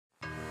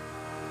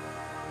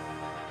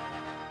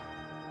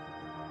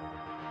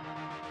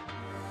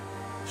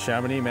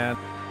Chamonix, man.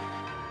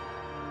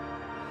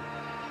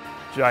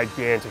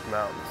 Gigantic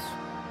mountains.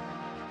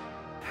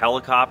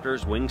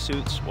 Helicopters,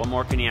 wingsuits, what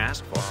more can you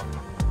ask for?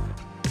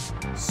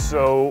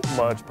 So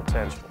much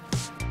potential.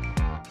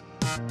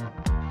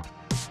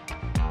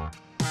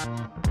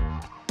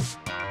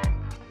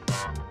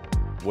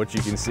 What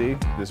you can see,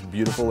 this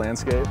beautiful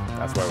landscape,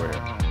 that's why we're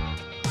here.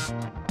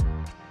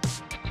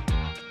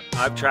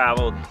 I've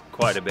traveled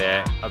quite a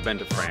bit. I've been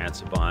to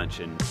France a bunch,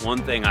 and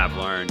one thing I've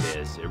learned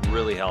is it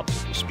really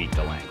helps if you speak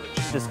the language.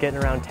 Just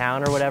getting around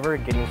town or whatever,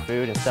 getting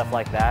food and stuff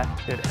like that.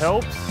 It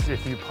helps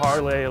if you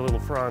parlay a little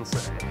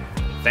Francais.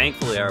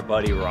 Thankfully, our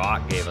buddy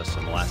Roch gave us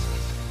some lessons.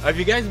 Have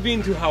you guys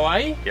been to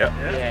Hawaii? Yep.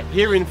 Yeah.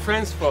 Here in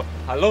France, for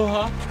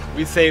aloha,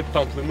 we say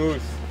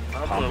pamplemousse.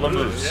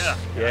 Pamplemousse.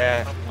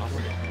 Yeah.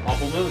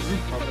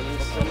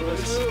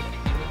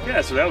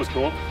 Yeah, so that was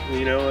cool.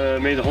 You know,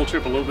 made the whole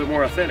trip a little bit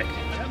more authentic.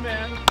 Yeah,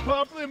 man.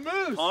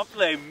 Pamplemousse.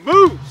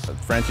 Pamplemousse. The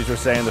Frenchies were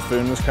saying the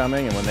foon was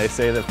coming, and when they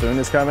say that foon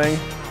is coming,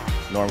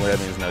 normally that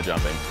means no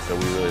jumping. So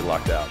we really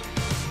lucked out.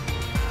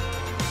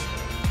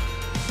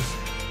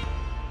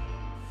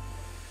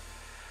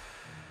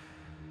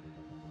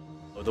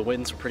 The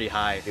winds were pretty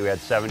high. We had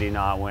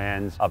 70-knot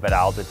winds up at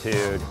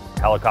altitude.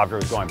 Helicopter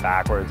was going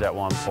backwards at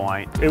one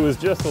point. It was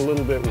just a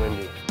little bit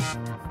windy.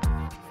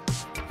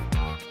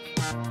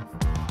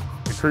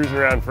 You're cruising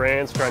around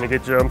France trying to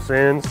get jumps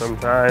in.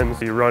 Sometimes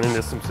you run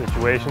into some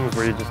situations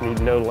where you just need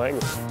to know the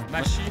language.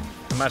 Machine.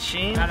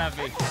 Machine À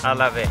laver. à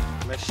laver.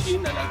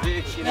 Machine à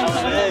laver. Machine à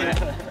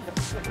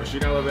laver.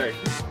 Machine à laver.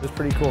 It was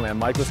pretty cool, man.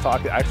 Mike was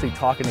actually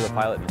talking to the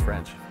pilot in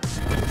French.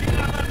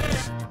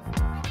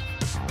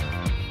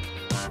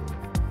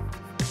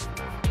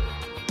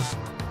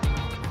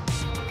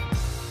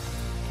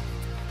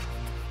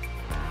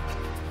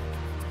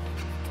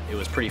 It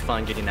was pretty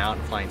fun getting out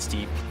and flying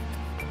steep,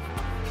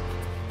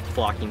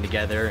 flocking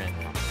together. And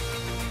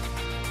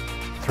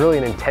it's really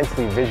an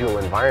intensely visual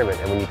environment,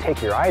 and when you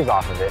take your eyes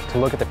off of it to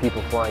look at the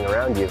people flying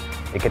around you,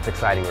 it gets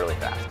exciting really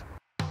fast.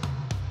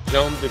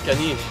 Jambe de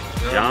caniche.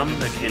 Jambe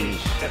de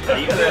caniche.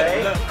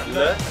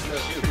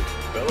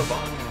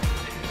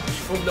 Il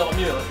faut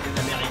dormir,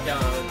 les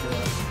Américains.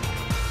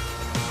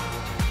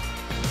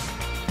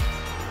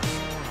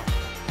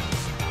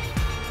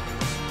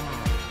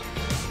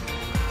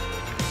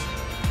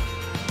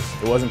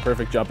 It wasn't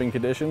perfect jumping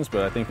conditions,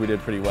 but I think we did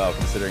pretty well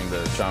considering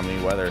the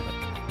Chamonix weather.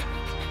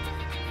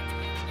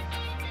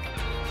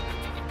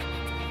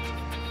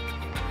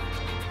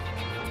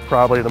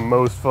 Probably the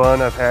most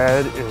fun I've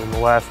had in the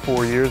last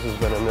 4 years has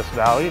been in this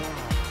valley.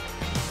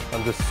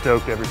 I'm just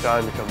stoked every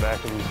time to come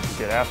back and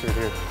get after it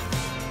here.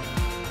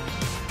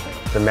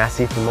 The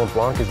Massif de Mont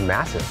Blanc is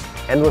massive,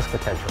 endless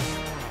potential.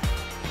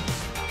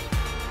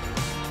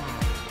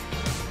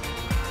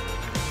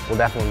 We'll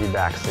definitely be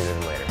back sooner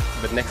than later.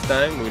 But next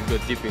time, we'll go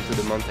deep into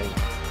the mountain.